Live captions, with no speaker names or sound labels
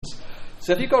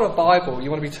So if you've got a Bible,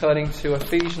 you want to be turning to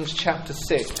Ephesians chapter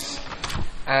 6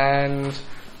 and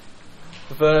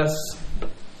verse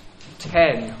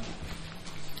 10.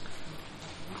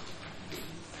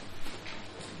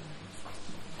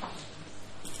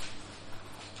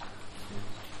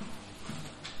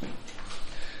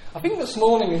 I think this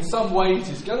morning in some ways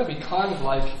is going to be kind of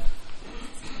like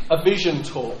a vision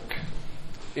talk.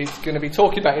 It's going to be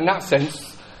talking about, in that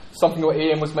sense, something what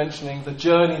Ian was mentioning, the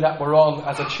journey that we're on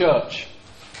as a church.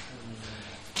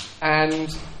 And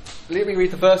let me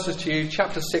read the verses to you,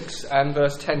 chapter 6 and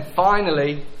verse 10.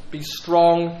 Finally, be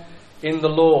strong in the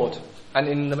Lord and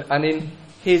in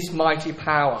His mighty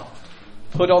power.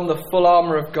 Put on the full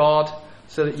armour of God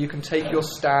so that you can take your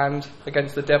stand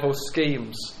against the devil's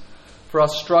schemes. For our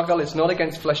struggle is not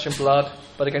against flesh and blood,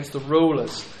 but against the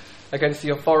rulers, against the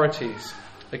authorities,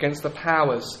 against the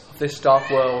powers of this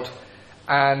dark world,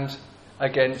 and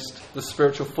against the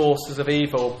spiritual forces of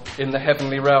evil in the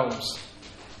heavenly realms.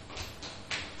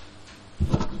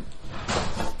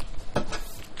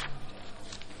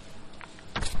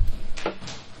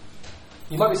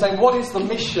 You might be saying, what is the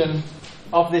mission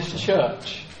of this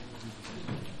church?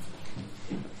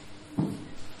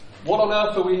 What on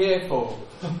earth are we here for?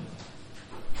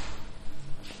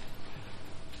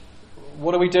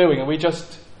 What are we doing? Are we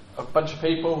just a bunch of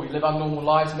people? We live our normal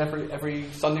lives, and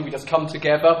every Sunday we just come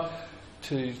together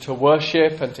to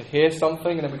worship and to hear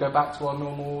something, and then we go back to our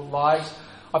normal lives?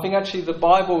 I think actually the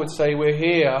Bible would say we're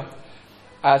here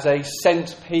as a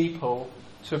sent people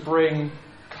to bring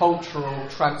cultural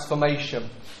transformation.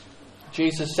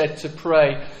 Jesus said to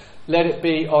pray, let it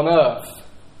be on earth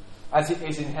as it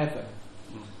is in heaven.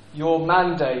 Your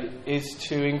mandate is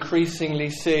to increasingly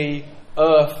see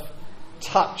earth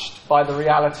touched by the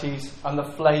realities and the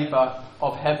flavour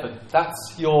of heaven.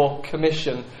 That's your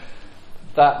commission.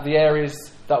 That the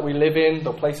areas that we live in,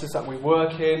 the places that we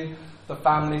work in, the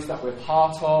families that we're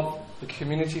part of, the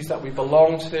communities that we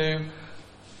belong to,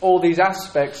 all these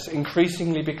aspects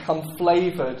increasingly become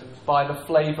flavoured by the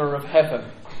flavour of heaven.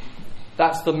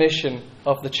 That's the mission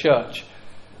of the church.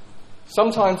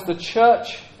 Sometimes the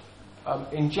church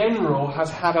in general has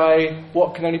had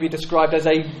what can only be described as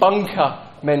a bunker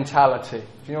mentality.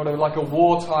 You know, like a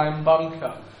wartime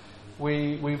bunker.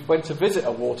 We went to visit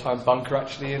a wartime bunker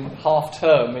actually in half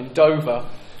term in Dover,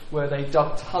 where they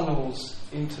dug tunnels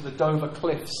into the Dover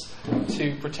cliffs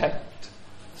to protect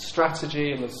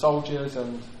strategy and the soldiers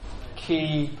and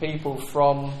key people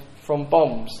from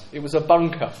bombs. It was a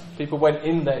bunker. People went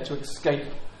in there to escape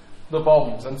the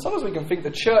bombs. And sometimes we can think the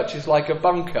church is like a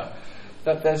bunker,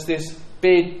 that there's this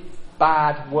big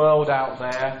bad world out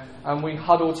there, and we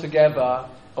huddle together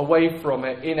away from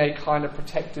it in a kind of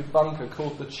protective bunker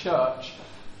called the church,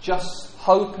 just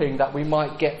hoping that we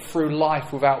might get through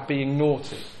life without being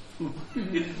naughty.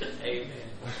 Amen.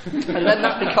 And then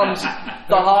that becomes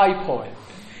the high point.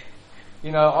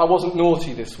 You know, I wasn't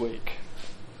naughty this week.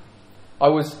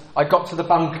 I got to the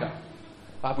bunker.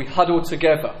 We huddled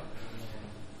together.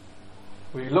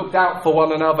 We looked out for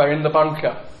one another in the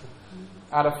bunker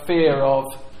out of fear of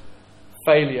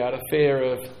failure, out of fear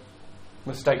of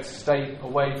mistakes, to stay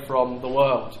away from the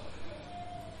world.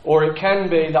 Or it can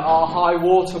be that our high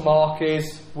water mark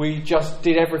is we just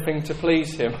did everything to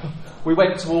please Him. We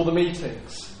went to all the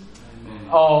meetings.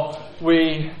 Or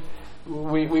we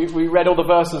read all the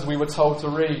verses we were told to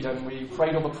read, and we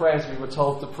prayed all the prayers we were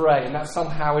told to pray, and that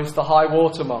somehow is the high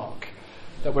water mark.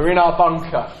 That we're in our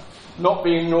bunker, not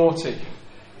being naughty,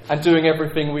 and doing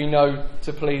everything we know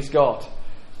to please God.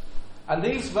 And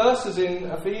these verses in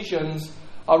Ephesians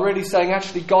are really saying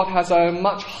actually God has a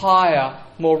much higher,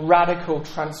 more radical,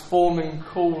 transforming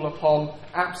call upon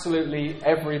absolutely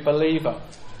every believer.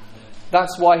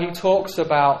 That's why he talks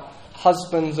about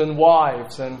husbands and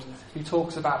wives, and he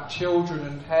talks about children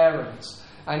and parents,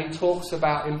 and he talks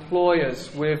about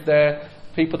employers with their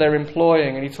people they're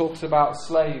employing, and he talks about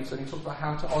slaves, and he talks about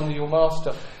how to honour your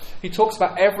master. He talks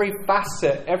about every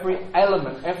facet, every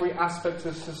element, every aspect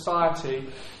of society,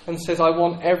 and says, I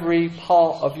want every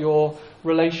part of your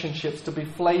relationships to be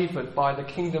flavoured by the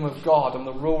kingdom of God and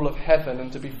the rule of heaven,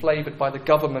 and to be flavoured by the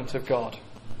government of God.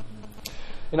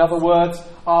 In other words,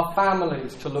 our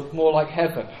families to look more like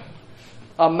heaven,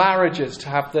 our marriages to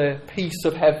have the peace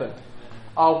of heaven,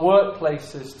 our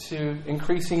workplaces to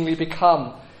increasingly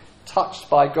become touched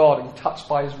by God and touched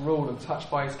by His rule and touched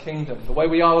by His kingdom. The way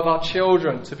we are with our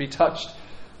children to be touched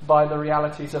by the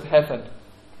realities of heaven.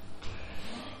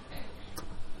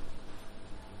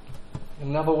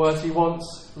 In other words, He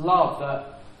wants love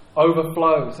that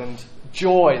overflows and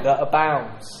joy that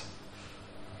abounds.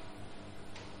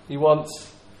 He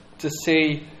wants to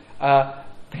see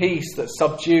peace that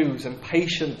subdues, and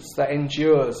patience that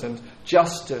endures, and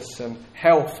justice and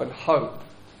health and hope.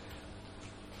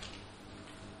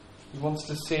 He wants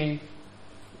to see,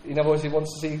 in other words, he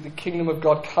wants to see the kingdom of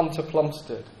God come to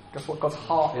Plumstead. That's what God's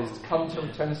heart is, to come to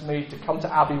Thamesmead, to come to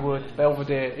Abbeywood,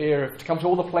 Belvedere, Erith, to come to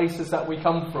all the places that we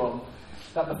come from,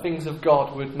 that the things of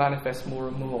God would manifest more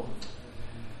and more.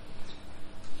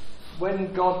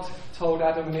 When God told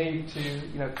Adam and Eve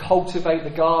to cultivate the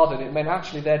garden, it meant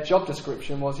actually their job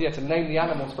description was to name the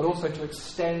animals, but also to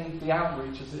extend the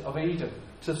outreach of Eden,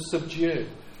 to subdue.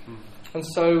 And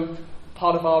so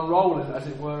part of our role, as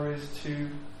it were, is to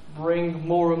bring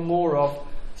more and more of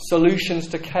solutions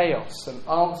to chaos, and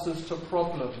answers to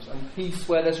problems, and peace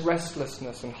where there's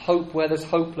restlessness, and hope where there's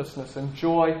hopelessness, and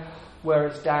joy where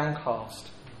it's downcast.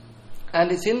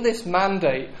 And it's in this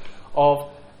mandate of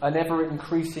an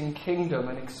ever-increasing kingdom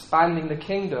and expanding the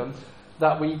kingdom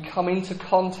that we come into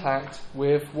contact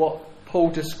with what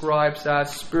Paul describes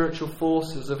as spiritual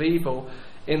forces of evil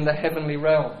in the heavenly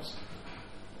realms.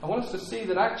 I want us to see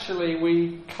that actually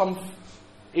we come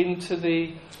into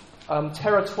the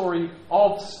territory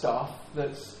of stuff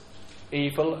that's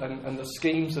evil and the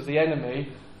schemes of the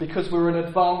enemy because we're an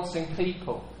advancing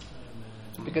people.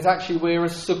 Because actually we're a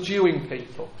subduing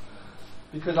people.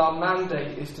 Because our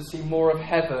mandate is to see more of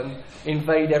heaven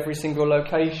invade every single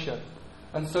location.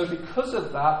 And so because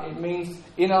of that, it means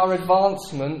in our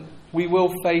advancement we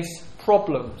will face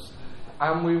problems,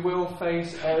 and we will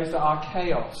face areas that are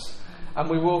chaos, and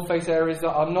we will face areas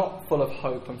that are not full of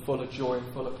hope and full of joy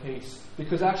and full of peace,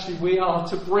 because actually we are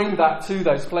to bring that to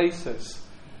those places.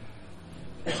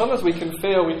 Sometimes we can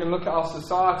look at our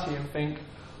society and think,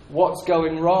 what's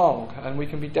going wrong? And we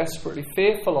can be desperately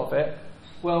fearful of it.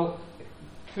 Well,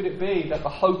 could it be that the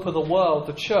hope of the world,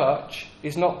 the church,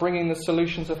 is not bringing the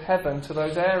solutions of heaven to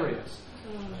those areas?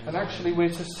 And actually we're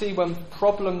to see when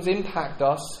problems impact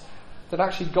us, that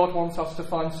actually God wants us to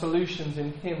find solutions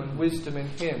in Him and wisdom in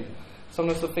Him. Some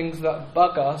of the things that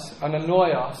bug us and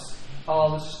annoy us are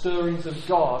the stirrings of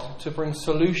God to bring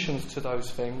solutions to those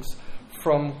things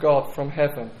from God, from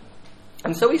heaven.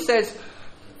 And so he says,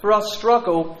 for our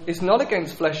struggle is not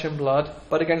against flesh and blood,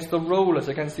 but against the rulers,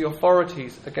 against the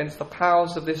authorities, against the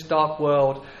powers of this dark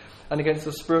world, and against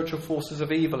the spiritual forces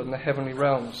of evil in the heavenly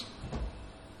realms.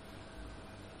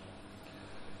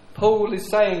 Paul is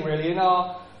saying, really, in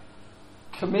our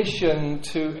commission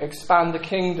to expand the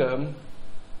kingdom,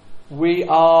 we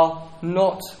are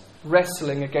not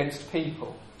wrestling against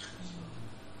people.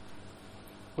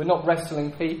 We're not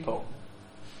wrestling people.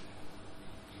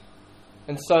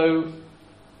 And so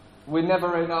we're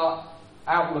never in our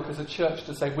outlook as a church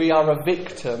to say we are a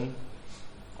victim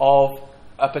of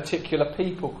a particular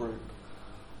people group,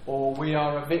 or we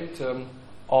are a victim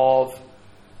of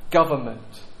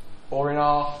government, or in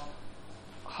our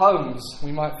homes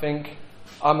we might think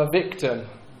I'm a victim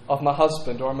of my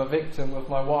husband, or I'm a victim of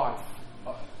my wife.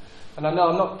 And I know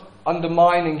I'm not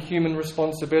undermining human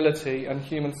responsibility and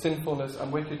human sinfulness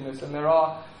and wickedness, and there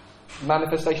are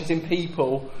manifestations in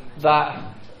people that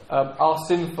are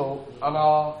sinful and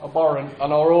are abhorrent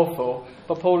and are awful.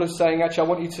 But Paul is saying, actually, I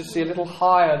want you to see a little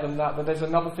higher than that there's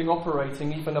another thing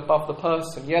operating even above the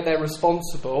person. Yeah, they're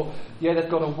responsible. Yeah, they've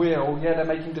got a will. Yeah, they're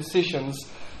making decisions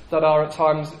that are at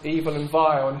times evil and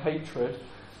vile and hatred.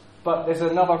 But there's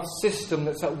another system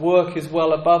that's at work as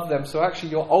well above them. So actually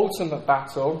your ultimate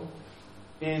battle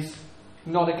is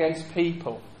not against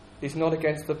people. It's not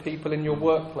against the people in your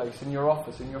workplace, in your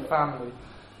office, in your family,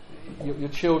 your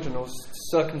children or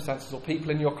circumstances, or people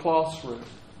in your classroom.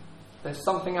 There's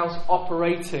something else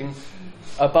operating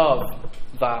above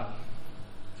that.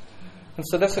 And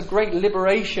so there's a great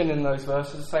liberation in those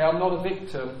verses to say, I'm not a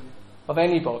victim of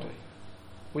anybody.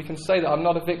 We can say that I'm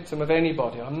not a victim of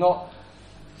anybody. I'm not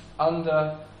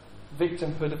under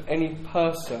victimhood of any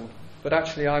person, but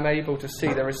actually I'm able to see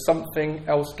there is something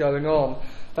else going on.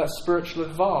 That spiritual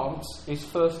advance is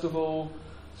first of all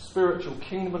spiritual.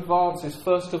 Kingdom advance is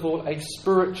first of all a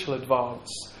spiritual advance.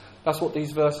 That's what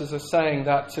these verses are saying,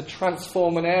 that to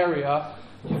transform an area,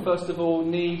 you first of all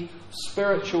need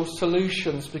spiritual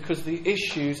solutions, because the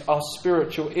issues are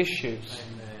spiritual issues.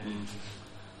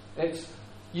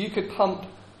 You could pump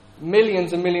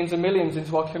millions and millions and millions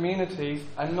into our communities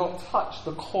and not touch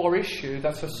the core issue.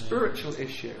 That's a spiritual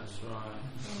issue. That's right.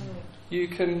 You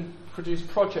can produce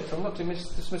projects. I'm not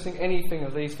dismissing anything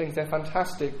of these things. They're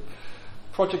fantastic.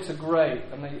 Projects are great,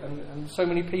 and so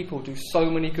many people do so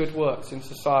many good works in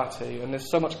society, and there's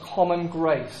so much common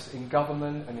grace in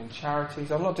government and in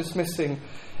charities. I'm not dismissing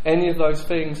any of those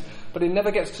things, but it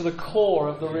never gets to the core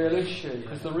of the real issue,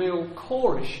 because the real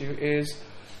core issue is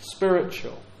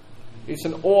spiritual. It's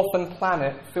an orphan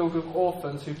planet filled with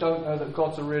orphans who don't know that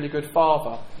God's a really good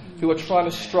father, who are trying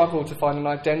to struggle to find an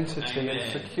identity and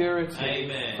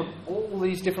security from all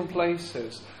these different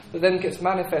places, that then gets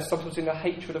manifest sometimes in a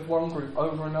hatred of one group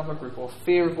over another group, or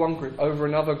fear of one group over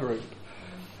another group,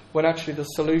 when actually the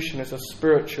solution is a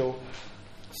spiritual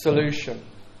solution.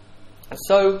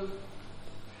 So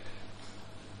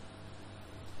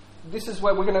this is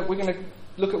where we're going to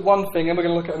look at one thing and we're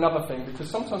going to look at another thing, because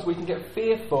sometimes we can get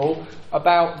fearful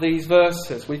about these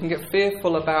verses. We can get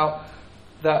fearful about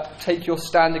that, take your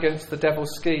stand against the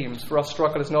devil's schemes, for our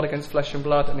struggle is not against flesh and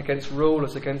blood and against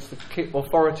rulers, against the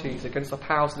authorities, against the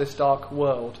powers of this dark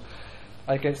world,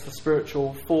 against the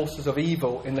spiritual forces of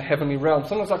evil in the heavenly realm.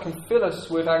 Sometimes that can fill us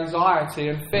with anxiety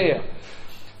and fear,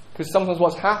 because sometimes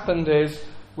what's happened is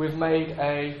we've made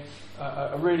a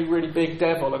really, really big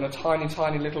devil and a tiny,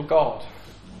 tiny little God.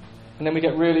 And then we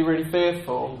get really, really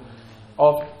fearful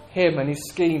of him and his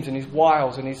schemes and his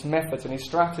wiles and his methods and his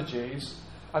strategies,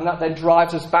 and that then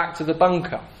drives us back to the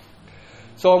bunker.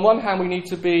 So on one hand, we need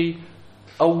to be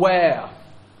aware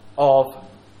of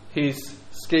his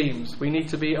schemes. We need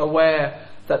to be aware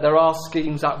that there are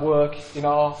schemes at work in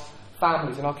our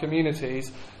families, in our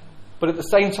communities, but at the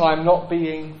same time not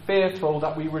being fearful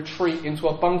that we retreat into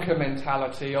a bunker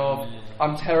mentality of,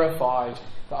 I'm terrified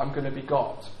that I'm going to be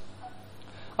got.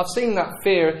 I've seen that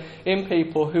fear in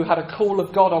people who had a call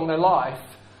of God on their life,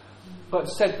 but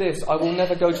said this: I will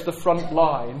never go to the front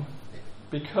line,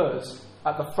 because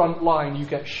at the front line you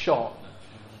get shot.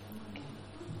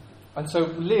 And so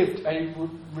lived a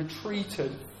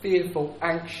retreated, fearful,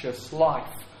 anxious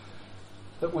life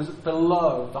that was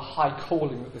below the high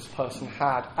calling that this person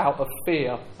had, out of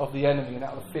fear of the enemy and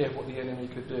out of fear of what the enemy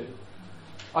could do.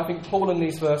 I think Paul in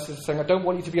these verses is saying, I don't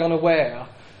want you to be unaware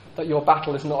that your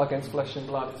battle is not against flesh and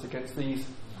blood, it's against these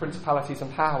principalities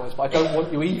and powers, but I don't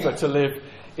want you either to live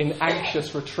in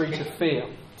anxious, retreated fear.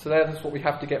 So that's what we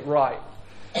have to get right.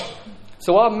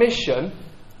 So our mission,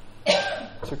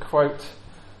 to quote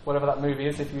whatever that movie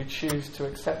is, if you choose to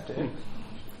accept it,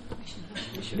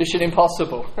 Mission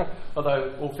Impossible.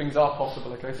 Although all things are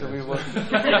possible, okay, so we will.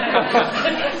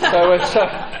 So it's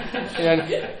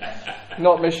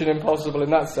not Mission Impossible in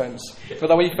that sense.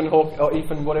 Although Ethan Hawke, or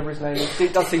Ethan whatever his name is,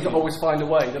 it does seem to always find a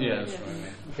way, doesn't it? That's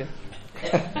right.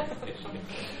 Yeah.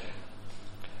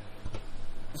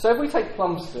 So if we take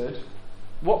Plumstead,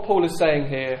 what Paul is saying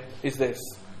here is this: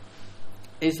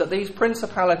 is that these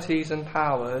principalities and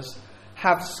powers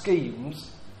have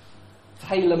schemes,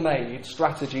 tailor-made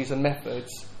strategies and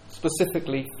methods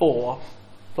specifically for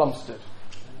Plumstead.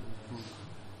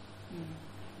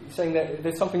 He's saying that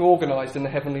there's something organised in the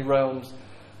heavenly realms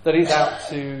that is out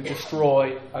to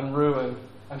destroy and ruin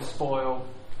and spoil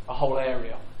a whole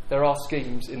area. There are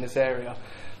schemes in this area.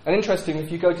 And interesting,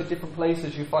 if you go to different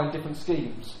places, you find different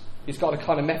schemes. He's got a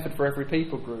kind of method for every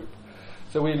people group.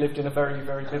 So we lived in a very,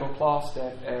 very middle-class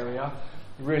area,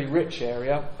 a really rich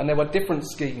area, and there were different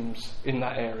schemes in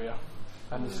that area.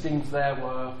 And the schemes there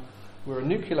were, we're a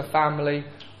nuclear family,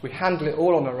 we handle it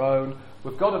all on our own,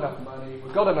 we've got enough money,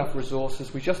 we've got enough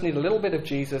resources, we just need a little bit of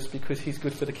Jesus because he's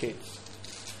good for the kids.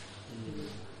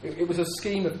 It was a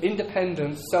scheme of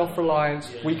independence,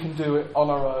 self-reliance, we can do it on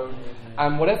our own,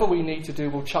 and whatever we need to do,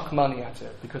 we'll chuck money at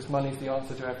it, because money's the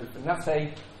answer to everything. That's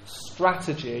a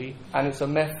strategy, and it's a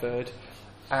method,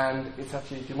 and it's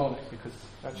actually demonic, because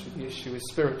actually the issue is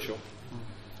spiritual.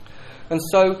 And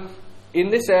so, in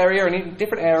this area and in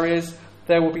different areas,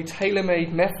 there will be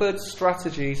tailor-made methods,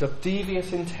 strategies of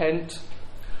devious intent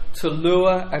to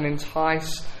lure and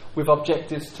entice with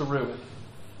objectives to ruin.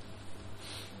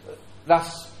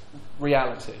 That's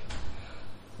reality.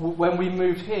 When we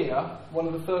moved here, one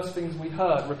of the first things we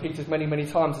heard, repeated many, many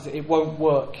times, is that it won't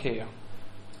work here.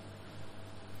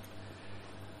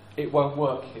 It won't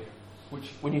work here. Which,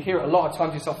 when you hear it a lot of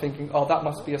times, you start thinking, oh, that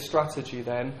must be a strategy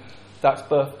then that's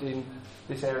birthed in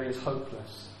this area is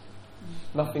hopeless.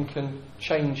 Nothing can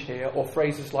change here, or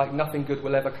phrases like nothing good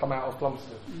will ever come out of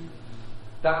Plumstead.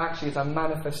 That actually is a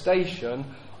manifestation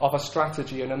of a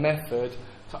strategy and a method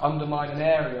to undermine an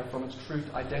area from its truth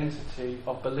identity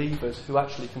of believers who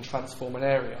actually can transform an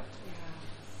area.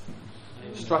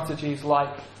 Strategies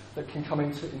like that can come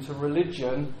into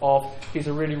religion of he's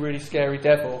a really, really scary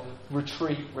devil,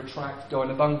 retreat, retract, go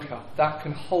in a bunker. That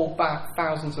can hold back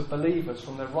thousands of believers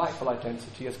from their rightful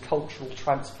identity as cultural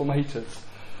transformators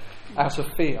out of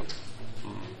fear.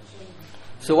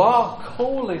 So our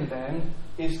calling then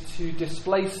is to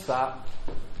displace that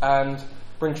and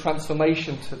bring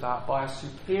transformation to that by a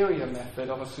superior method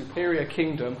of a superior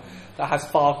kingdom that has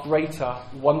far greater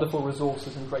wonderful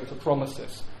resources and greater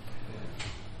promises.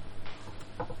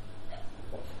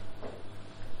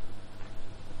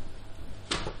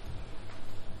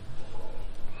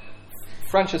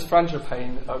 Francis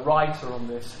Frangipane, a writer on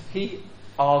this, he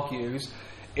argues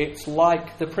it's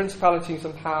like the principalities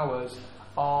and powers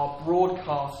are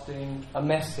broadcasting a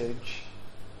message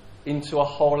into a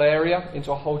whole area,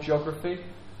 into a whole geography.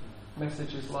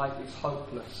 Messages like, it's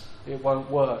hopeless, it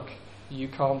won't work, you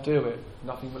can't do it,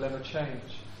 nothing will ever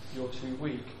change, you're too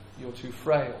weak, you're too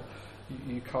frail,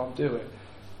 you can't do it.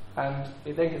 And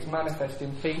it then gets manifest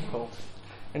in people.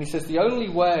 And he says the only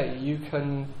way you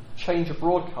can change a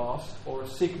broadcast or a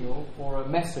signal or a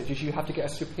message is you have to get a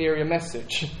superior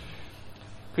message.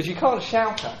 Because you can't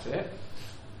shout at it.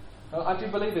 I do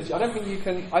believe this. I don't think you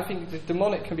can. I think the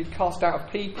demonic can be cast out of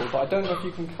people, but I don't know if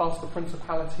you can cast the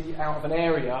principality out of an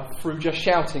area through just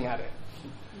shouting at it.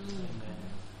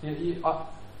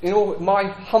 My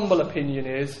humble opinion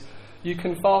is you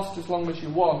can fast as long as you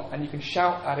want and you can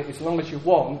shout at it as long as you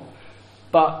want,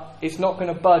 but it's not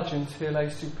going to budge until a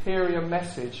superior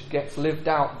message gets lived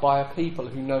out by a people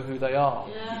who know who they are.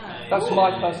 Yeah. That's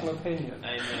my personal opinion.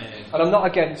 Amen. And I'm not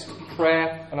against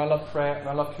prayer, and I love prayer, and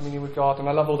I love communion with God, and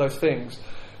I love all those things.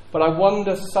 But I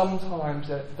wonder sometimes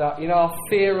that in our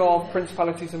fear of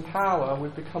principalities and power,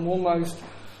 we've become almost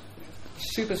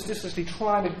superstitiously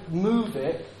trying to move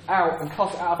it out and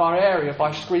cast it out of our area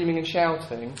by screaming and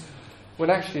shouting, when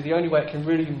actually the only way it can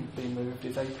really be moved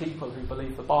is a people who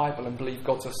believe the Bible and believe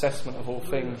God's assessment of all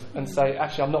things and say,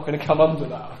 actually, I'm not going to come under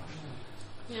that.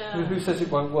 Yeah. Who says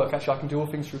it won't work? Actually, I can do all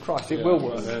things through Christ. It will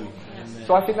work. Amen.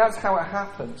 So I think that's how it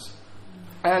happens.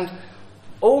 And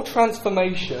all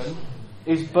transformation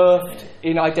is birthed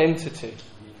in identity.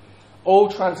 All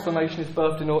transformation is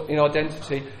birthed in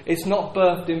identity. It's not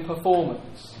birthed in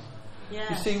performance. Yes.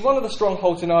 You see, one of the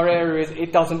strongholds in our area is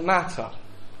it doesn't matter.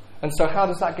 And so how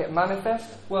does that get manifest?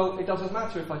 Well, it doesn't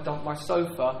matter if I dump my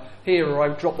sofa here or I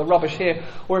drop the rubbish here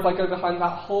or if I go behind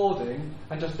that hoarding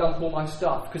and just dump all my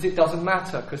stuff, because it doesn't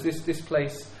matter, because this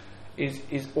place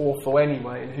is awful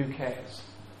anyway, and who cares?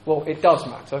 Well, it does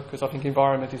matter, because I think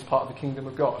environment is part of the kingdom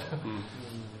of God.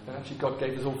 And actually God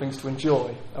gave us all things to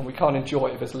enjoy, and we can't enjoy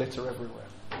it if there's litter everywhere.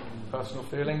 Personal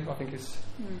feeling, I think is...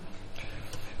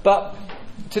 But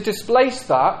to displace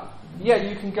that, yeah,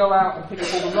 you can go out and pick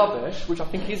up all the rubbish, which I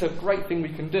think is a great thing we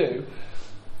can do,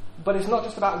 but it's not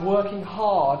just about working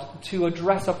hard to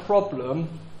address a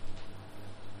problem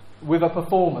with a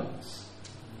performance.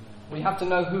 We have to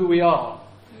know who we are.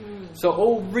 So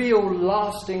all real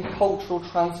lasting cultural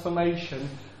transformation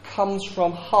comes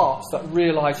from hearts that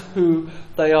realise who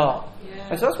they are. Yeah.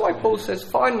 And so that's why Paul says,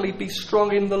 finally, be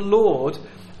strong in the Lord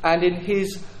and in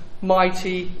his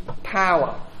mighty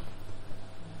power.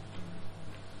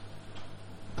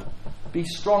 Be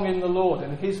strong in the Lord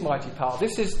and his mighty power.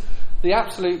 This is the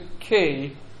absolute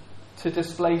key to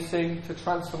displacing, to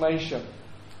transformation.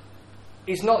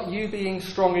 It's not you being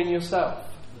strong in yourself.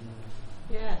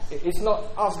 Yes. It's not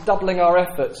us doubling our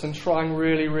efforts and trying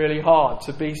really, really hard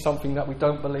to be something that we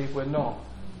don't believe we're not.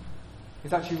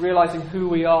 It's actually realising who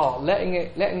we are,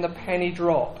 letting the penny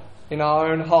drop in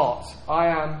our own hearts. I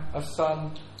am a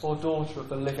son or daughter of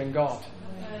the living God.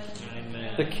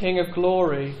 Amen. The King of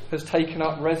Glory has taken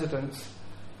up residence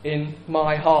in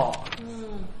my heart.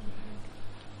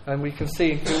 And we can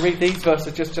see, if we read these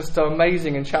verses just so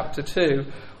amazing in chapter 2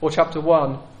 or chapter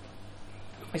 1.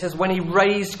 It says, when he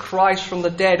raised Christ from the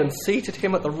dead and seated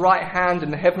him at the right hand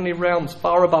in the heavenly realms,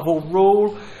 far above all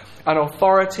rule and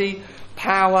authority,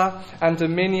 power and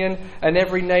dominion, and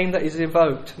every name that is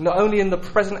invoked, not only in the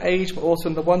present age but also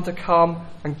in the one to come.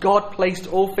 And God placed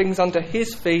all things under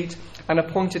his feet and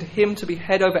appointed him to be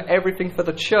head over everything for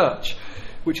the church,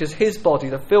 which is his body,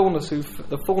 the fullness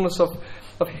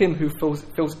of him who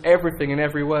fills everything in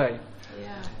every way.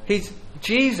 Yeah.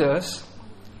 Jesus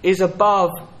is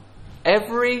above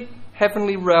every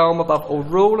heavenly realm, above all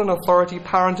rule and authority,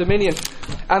 power and dominion.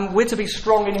 And we're to be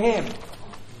strong in him.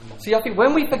 See, I think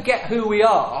when we forget who we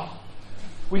are,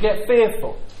 we get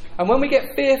fearful. And when we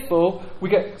get fearful,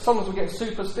 sometimes we get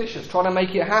superstitious, trying to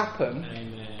make it happen.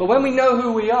 Amen. But when we know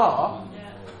who we are,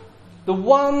 the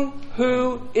one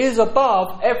who is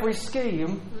above every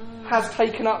scheme has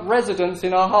taken up residence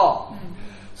in our heart.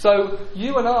 So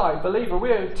you and I, believer,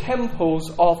 we're temples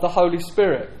of the Holy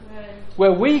Spirit.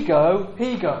 Where we go,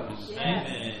 he goes.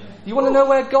 Amen. You want to know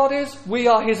where God is? We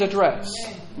are his address.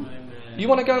 Amen. You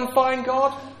want to go and find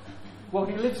God? Well,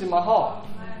 he lives in my heart.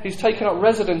 He's taken up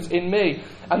residence in me.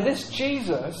 And this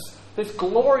Jesus, this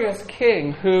glorious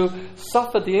King who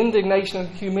suffered the indignation and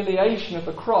humiliation of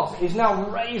the cross, is now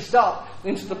raised up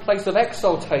into the place of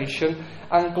exaltation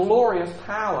and glorious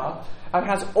power, and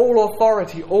has all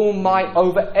authority, all might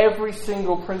over every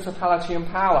single principality and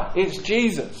power. It's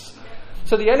Jesus.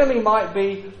 So the enemy might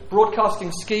be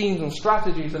broadcasting schemes and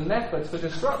strategies and methods for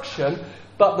destruction,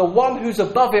 But the one who's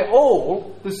above it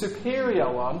all, the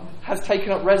superior one, has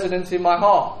taken up residence in my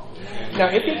heart. Now,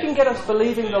 if he can get us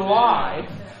believing the lie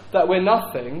that we're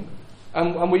nothing,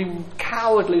 and we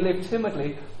cowardly live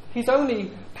timidly, his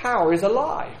only power is a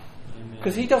lie.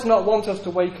 Because he does not want us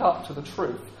to wake up to the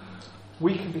truth.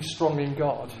 We can be strong in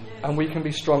God, and we can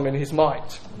be strong in his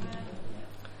might.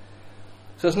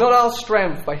 So it's not our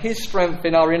strength, but his strength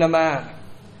in our inner man.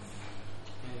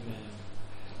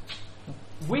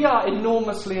 We are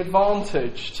enormously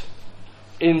advantaged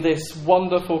in this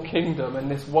wonderful kingdom and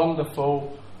this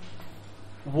wonderful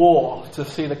war to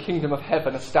see the kingdom of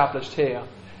heaven established here.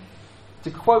 To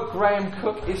quote Graham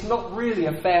Cook, it's not really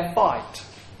a fair fight.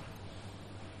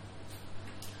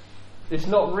 It's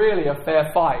not really a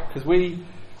fair fight because we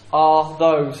are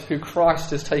those who Christ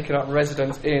has taken up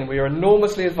residence in. We are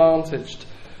enormously advantaged.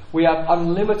 We have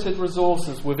unlimited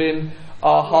resources within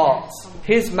our hearts.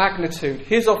 His magnitude,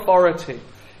 his authority,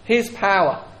 his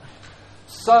power.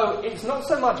 So it's not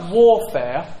so much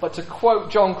warfare, but to quote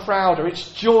John Crowder,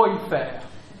 it's joy-fare.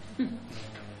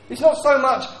 It's not so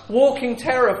much walking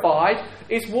terrified,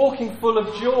 it's walking full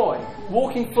of joy,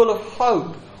 walking full of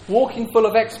hope, walking full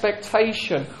of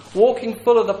expectation, walking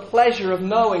full of the pleasure of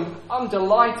knowing I'm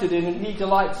delighted in and he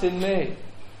delights in me.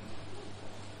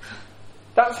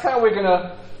 That's how we're going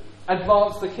to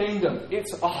advance the kingdom.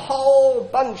 It's a whole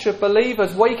bunch of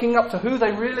believers waking up to who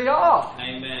they really are.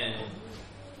 Amen.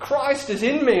 Christ is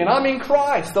in me and I'm in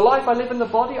Christ. The life I live in the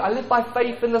body, I live by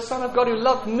faith in the Son of God who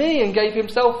loved me and gave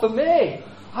himself for me.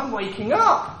 I'm waking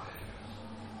up.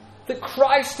 That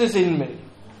Christ is in me.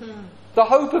 The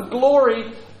hope of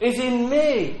glory is in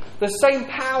me. The same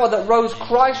power that rose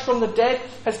Christ from the dead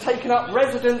has taken up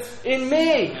residence in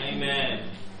me. Amen.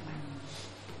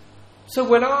 So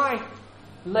when I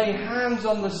lay hands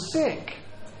on the sick,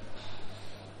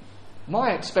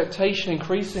 my expectation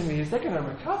increasingly is they're going to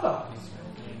recover.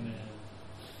 Amen.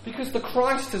 Because the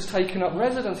Christ has taken up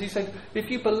residence. He said, if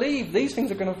you believe, these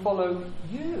things are going to follow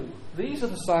you. These are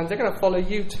the signs, they're going to follow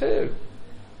you too.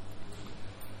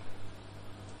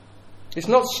 It's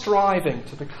not striving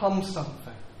to become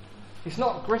something. It's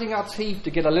not gritting our teeth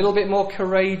to get a little bit more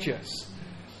courageous.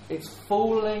 It's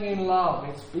falling in love.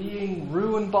 It's being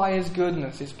ruined by his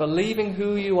goodness. It's believing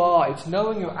who you are. It's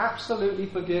knowing you're absolutely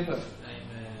forgiven.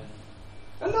 Amen.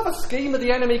 Another scheme of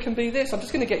the enemy can be this. I'm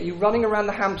just going to get you running around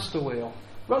the hamster wheel.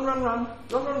 Run, run, run.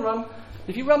 Run, run, run.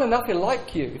 If you run enough, he'll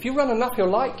like you. If you run enough, he'll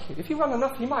like you. If you run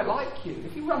enough, he might like you.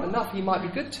 If you run enough, he might be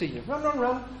good to you. Run, run,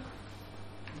 run.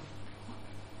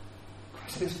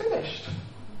 Christ, it's finished.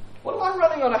 What am I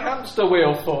running on a hamster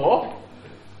wheel for?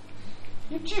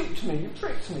 You've duped me, you've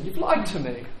tricked me, you've lied to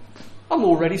me. I'm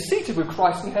already seated with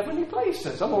Christ in heavenly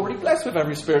places. I'm already blessed with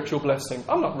every spiritual blessing.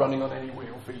 I'm not running on any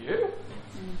wheel for you.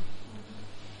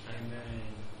 Amen.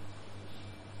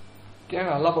 Again,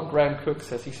 I love what Graham Cook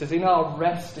says. He says, in our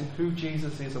rest in who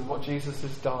Jesus is and what Jesus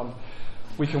has done,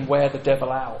 we can wear the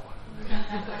devil out.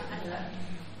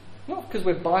 Not because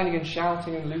we're binding and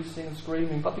shouting and loosing and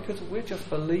screaming, but because we're just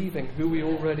believing who we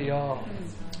already are.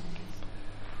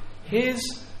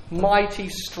 His mighty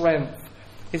strength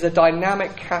is a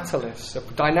dynamic catalyst, a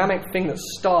dynamic thing that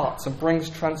starts and brings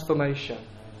transformation.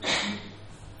 I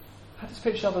had this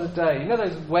picture the other day. You know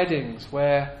those weddings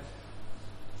where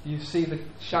you see the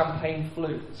champagne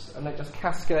flutes and it just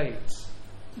cascades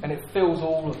and it fills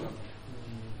all of them?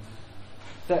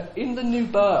 That in the new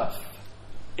birth,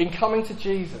 in coming to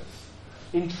Jesus,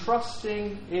 in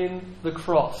trusting in the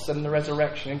cross and the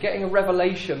resurrection and getting a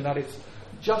revelation that it's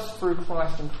just through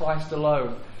Christ and Christ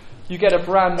alone, you get a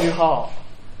brand new heart.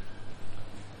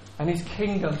 And his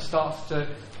kingdom starts to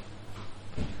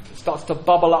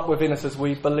bubble up within us as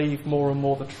we believe more and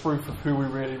more the truth of who we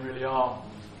really, really are.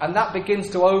 And that begins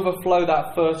to overflow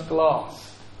that first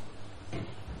glass.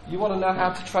 You want to know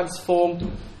how to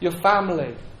transform your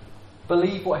family.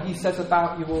 Believe what he says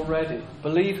about you already.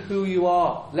 Believe who you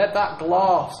are. Let that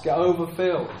glass get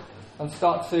overfilled and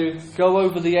start to go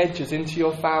over the edges into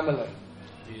your family.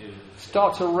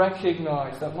 Start to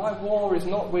recognize that my war is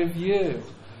not with you.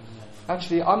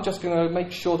 Actually, I'm just going to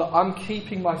make sure that I'm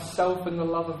keeping myself in the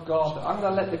love of God. That I'm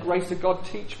going to let the grace of God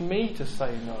teach me to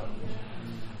say no.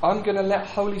 I'm going to let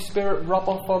Holy Spirit rub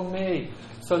off on me.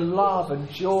 So love and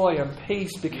joy and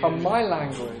peace become my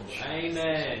language.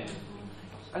 Amen.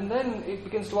 And then it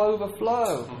begins to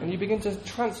overflow. And you begin to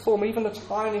transform even the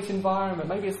tiniest environment.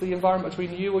 Maybe it's the environment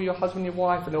between you or your husband and your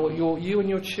wife, or you and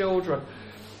your children.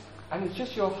 And it's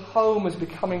just your home is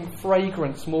becoming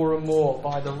fragrance more and more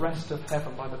by the rest of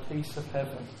heaven, by the peace of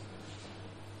heaven.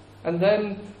 And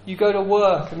then you go to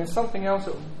work and there's something else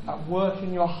at work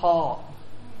in your heart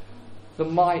the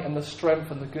might and the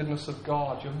strength and the goodness of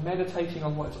God. You're meditating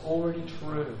on what is already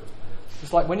true.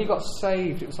 It's like when you got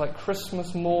saved, it was like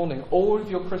Christmas morning. All of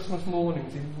your Christmas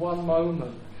mornings in one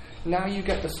moment. Now you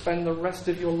get to spend the rest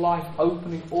of your life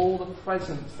opening all the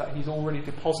presents that He's already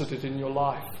deposited in your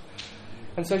life.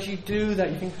 And so as you do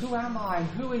that, you think, who am I? And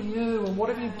who are you? And what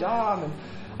have you done? And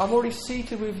I'm already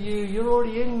seated with you. You're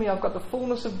already in me. I've got the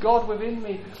fullness of God within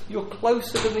me. You're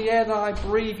closer than the air that I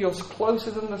breathe. You're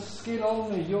closer than the skin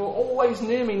on me. You're always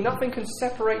near me. Nothing can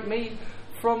separate me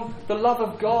from the love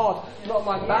of God. Not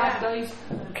my bad days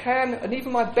can, and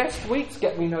even my best weeks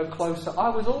get me no closer. I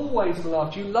was always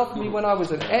loved. You loved me when I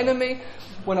was an enemy.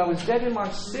 When I was dead in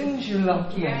my sins, you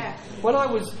loved me. When I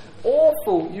was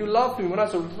awful, you loved me. When I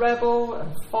was a rebel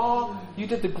and far, you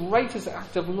did the greatest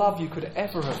act of love you could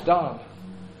ever have done.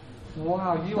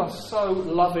 Wow, you are so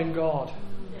loving, God.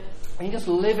 And you just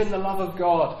live in the love of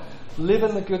God. Live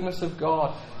in the goodness of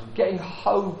God. Getting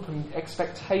hope and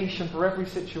expectation for every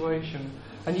situation.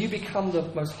 And you become the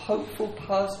most hopeful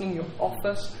person in your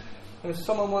office. And as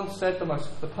someone once said,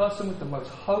 the person with the most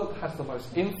hope has the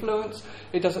most influence.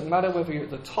 It doesn't matter whether you're at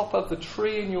the top of the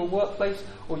tree in your workplace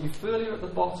or you feel you're at the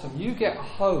bottom. You get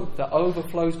hope that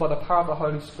overflows by the power of the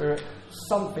Holy Spirit.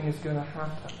 Something is going to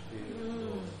happen.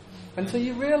 Until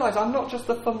you realise I'm not just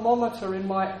a thermometer in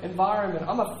my environment.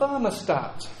 I'm a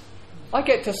thermostat. I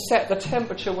get to set the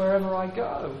temperature wherever I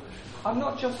go. I'm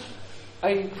not just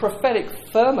a prophetic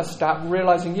thermostat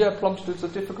realising, Plumstead's a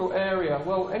difficult area.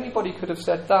 Well, anybody could have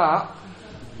said that.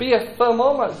 Be a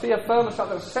thermometer, be a thermostat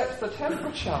that sets the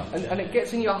temperature. And it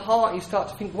gets in your heart. You start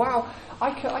to think, wow,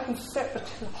 I can set the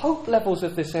hope levels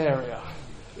of this area.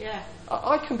 Yeah.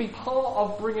 I can be part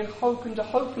of bringing hope into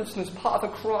hopelessness, part of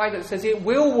a cry that says it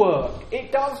will work.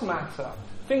 It does matter.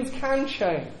 Things can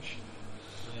change.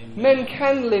 Men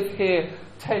can live here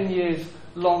 10 years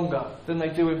longer than they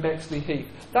do in Bexley Heath.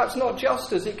 That's not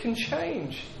justice. It can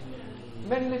change.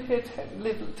 Men live here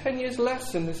 10 years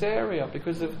less in this area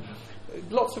because of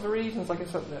lots of reasons, like I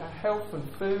said, health and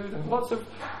food, and lots of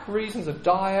reasons of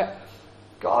diet.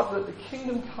 God, that the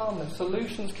kingdom come, the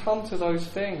solutions come to those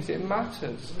things. It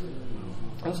matters.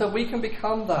 And so we can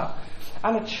become that.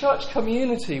 And a church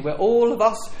community where all of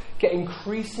us get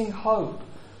increasing hope.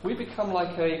 We become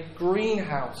like a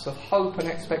greenhouse of hope and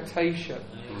expectation.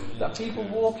 That people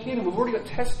walk in, we've already got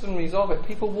testimonies of it,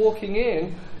 people walking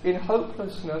in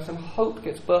hopelessness, and hope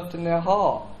gets birthed in their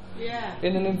heart. Yeah.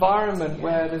 In an environment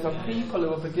where there's a people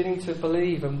who are beginning to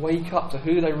believe and wake up to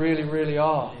who they really, really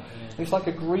are. And it's like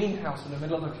a greenhouse in the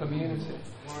middle of the community.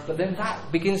 But then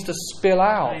that begins to spill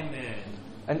out.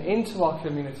 And into our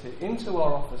community, into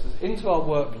our offices, into our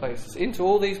workplaces, into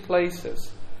all these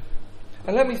places.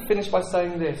 And let me finish by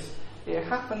saying this. It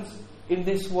happens in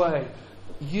this way.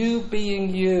 You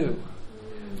being you.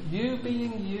 You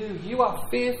being you. You are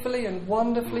fearfully and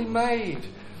wonderfully made.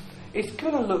 It's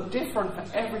going to look different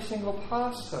for every single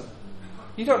person.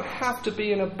 You don't have to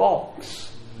be in a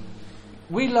box.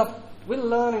 We're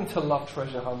learning to love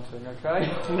treasure hunting, okay?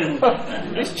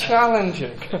 It's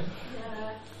challenging.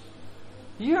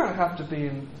 You don't have to be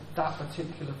in that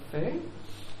particular thing.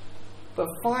 But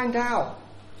find out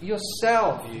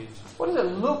yourself. What does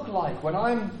it look like when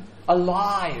I'm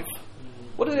alive?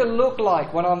 What does it look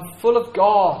like when I'm full of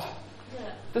God?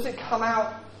 Does it come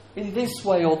out in this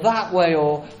way or that way,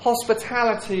 or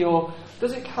hospitality, or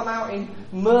does it come out in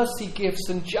mercy gifts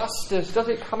and justice? Does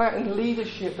it come out in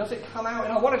leadership? Does it come out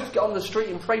in, I want to just get on the street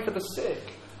and pray for the sick?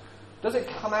 Does it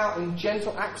come out in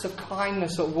gentle acts of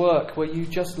kindness at work where you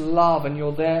just love and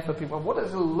you're there for people? What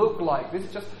does it look like? This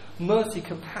is just mercy,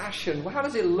 compassion. Well, how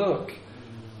does it look?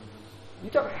 You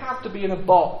don't have to be in a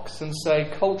box and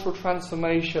say cultural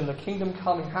transformation, the kingdom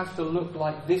coming has to look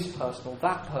like this person or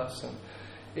that person.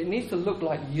 It needs to look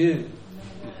like you.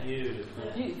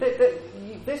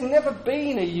 There's never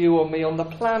been a you or me on the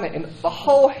planet in the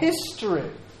whole history.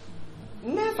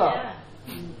 Never. Yeah.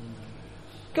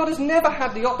 God has never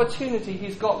had the opportunity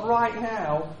He's got right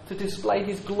now to display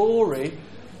His glory.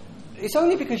 It's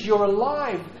only because you're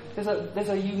alive. There's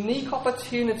a unique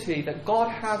opportunity that God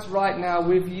has right now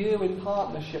with you in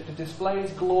partnership to display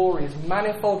His glory, His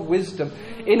manifold wisdom,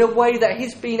 in a way that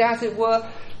He's been, as it were,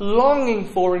 longing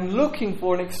for and looking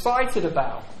for and excited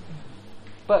about.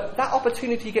 But that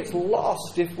opportunity gets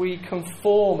lost if we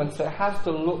conform and say it has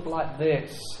to look like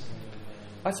this.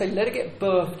 I say let it get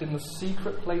birthed in the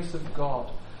secret place of God.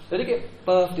 Let it get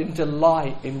birthed in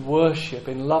delight, in worship,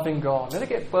 in loving God. Let it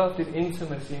get birthed in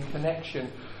intimacy, in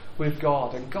connection with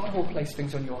God. And God will place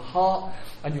things on your heart,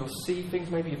 and you'll see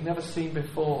things maybe you've never seen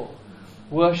before.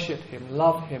 Worship Him,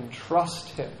 love Him, trust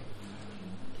Him.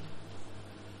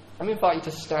 Let me invite you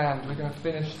to stand. We're going to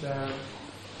finish there.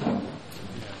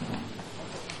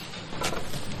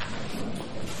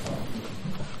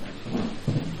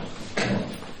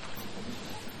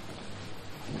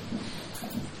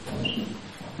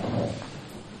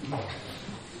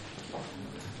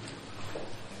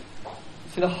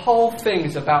 The whole thing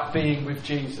is about being with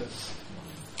Jesus.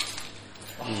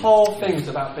 The whole thing is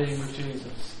about being with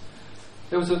Jesus.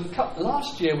 There was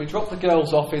last year we dropped the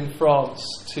girls off in France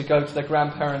to go to their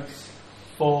grandparents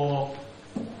for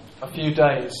a few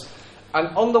days. And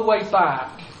on the way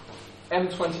back,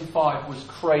 M25 was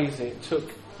crazy.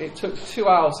 It took 2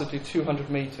 hours to do 200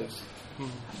 metres.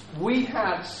 We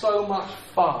had so much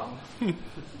fun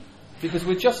because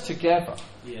we're just together.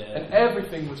 And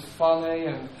everything was funny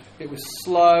and it was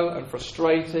slow and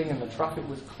frustrating and the traffic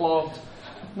was clogged.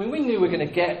 I mean, we knew we were going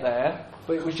to get there,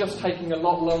 but it was just taking a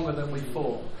lot longer than we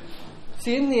thought.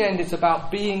 See, in the end, it's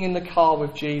about being in the car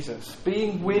with Jesus,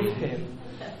 being with him.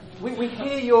 We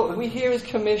hear his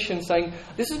commission saying,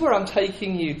 this is where I'm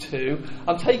taking you to.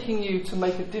 I'm taking you to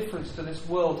make a difference to this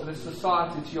world, to this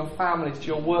society, to your families, to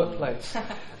your workplace.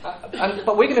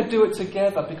 But we're going to do it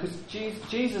together because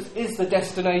Jesus is the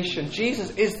destination. Jesus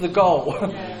is the goal.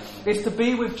 It's to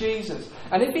be with Jesus.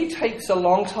 And if he takes a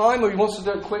long time or he wants to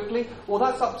do it quickly, well,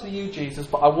 that's up to you, Jesus.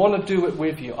 But I want to do it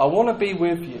with you. I want to be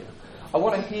with you. I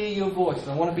want to hear your voice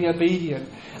and I want to be obedient.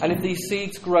 And if these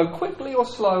seeds grow quickly or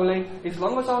slowly, as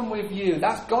long as I'm with you,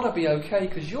 that's got to be okay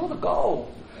because you're the goal.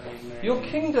 Amen. Your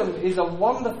kingdom is a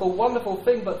wonderful, wonderful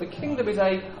thing, but the kingdom is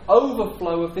an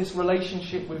overflow of this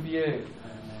relationship with you. Amen.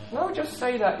 And I would just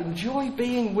say that. Enjoy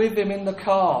being with him in the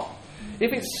car.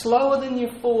 If it's slower than you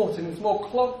thought and it's more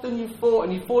clogged than you thought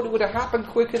and you thought it would have happened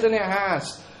quicker than it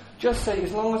has, just say,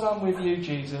 as long as I'm with you,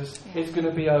 Jesus, it's going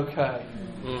to be okay.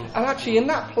 And actually, in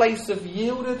that place of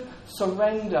yielded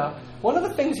surrender, one of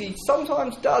the things he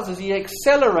sometimes does is he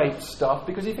accelerates stuff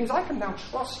because he thinks, I can now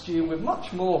trust you with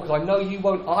much more because I know you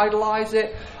won't idolize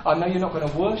it. I know you're not going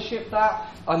to worship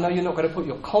that. I know you're not going to put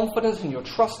your confidence and your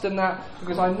trust in that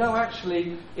because I know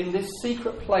actually in this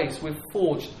secret place we've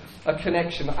forged a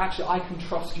connection that actually I can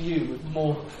trust you with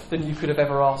more than you could have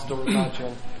ever asked or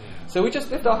imagined. So we just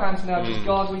lift our hands now, just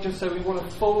God, we just say we want to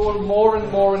fall more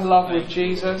and more in love with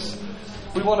Jesus.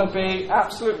 We want to be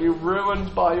absolutely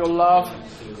ruined by your love.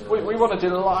 We want to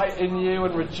delight in you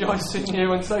and rejoice in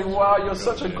you and say, wow, you're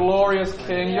such a glorious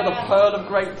King. You're the pearl of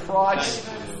great price.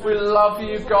 We love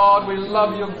you, God. We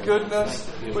love your goodness.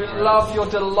 We love your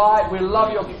delight. We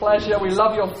love your pleasure. We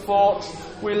love your thoughts.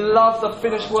 We love the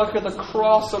finished work of the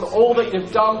cross and all that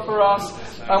you've done for us.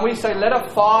 And we say, let a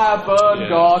fire burn,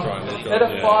 God. Let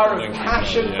a fire of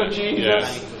passion for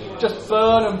Jesus. Just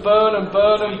burn and burn and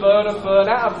burn and burn and burn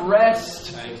out of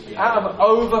rest, out of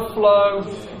overflow,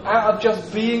 out of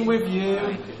just being with you,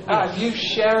 out of you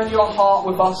sharing your heart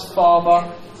with us,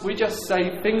 Father. We just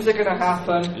say things are going to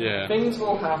happen, things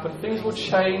will happen, things will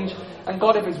change. And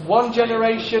God, if it's one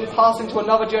generation passing to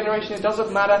another generation, it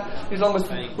doesn't matter as long as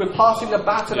we're passing the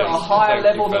baton at a higher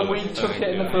level than we took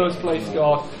it in the first place,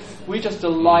 God. We just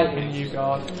delight in you,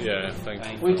 God. Thank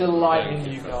you. We delight in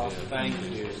you, God. Thank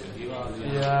you.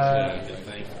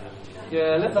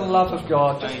 Let the love of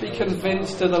God, just be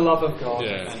convinced of the love of God.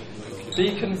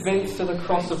 Be convinced of the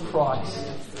cross of Christ.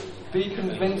 Be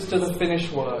convinced of the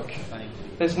finished work.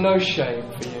 There's no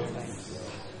shame for you.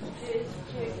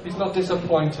 He's not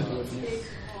disappointed with you.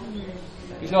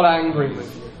 He's not angry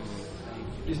with you.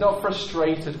 He's not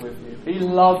frustrated with you. He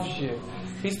loves you.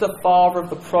 He's the father of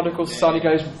the prodigal son. He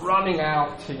goes running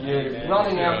out to you,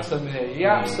 running out to me. He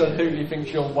absolutely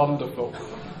thinks you're wonderful.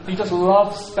 He just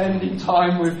loves spending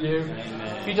time with you.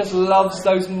 He just loves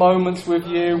those moments with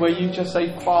you where you just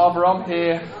say, Father, I'm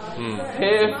here.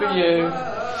 Here for you.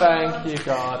 Thank you,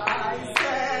 God.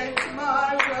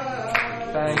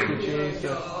 Thank you,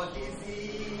 Jesus.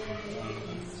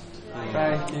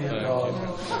 Thank you, God.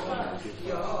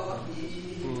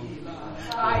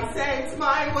 I sent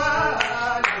my word.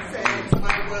 I sent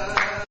my word.